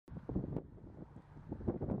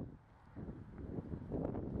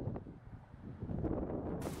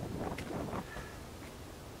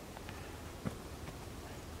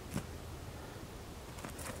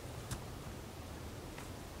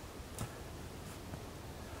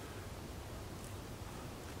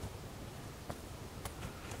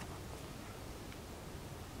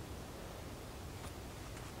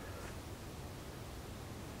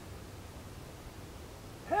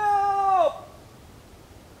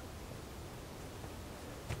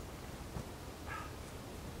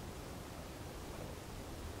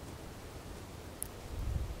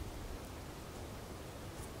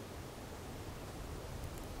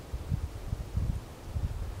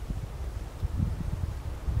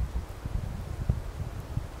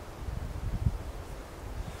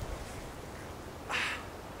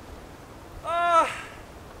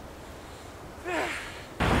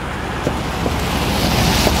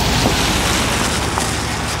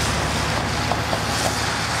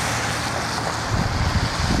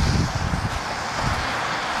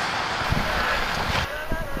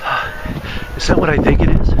that what I think it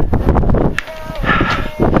is?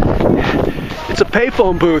 It's a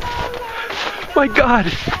payphone booth. My God.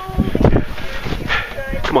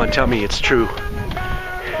 Come on, tell me it's true.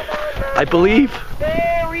 I believe.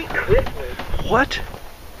 Merry Christmas. What?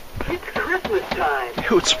 It's Christmas time.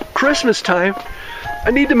 It's Christmas time.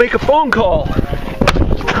 I need to make a phone call.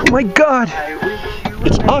 Oh my God.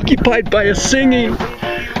 It's occupied by a singing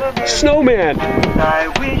snowman. I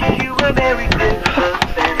wish you a Merry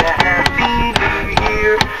Christmas and a Happy New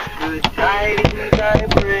Year. Good tidings I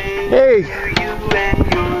bring Hey. to you and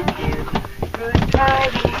your kids. Good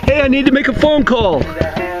tidings Hey, I need to make a phone call. and a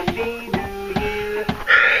Happy New Year.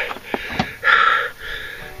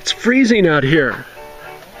 It's freezing out here.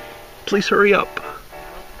 Please hurry up.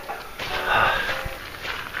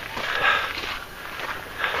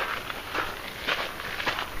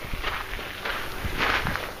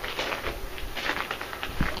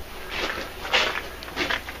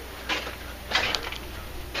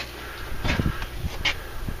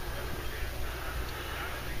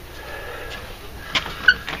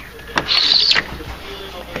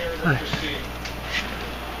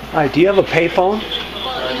 Hi, do you have a payphone?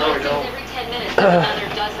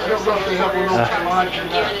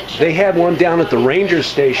 They had one down at the ranger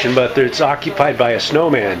station, but it's occupied by a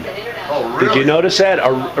snowman. Oh, really? Did you notice that?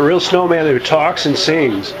 A real snowman who talks and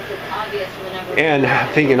sings. And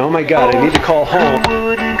I'm thinking, oh my God, I need to call home. Who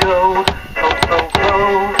wouldn't go? Oh, oh,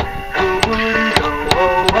 oh. Who wouldn't go?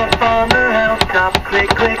 Oh, up on the housetop. Click,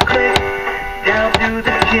 click, click. Down to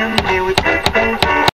the chimney.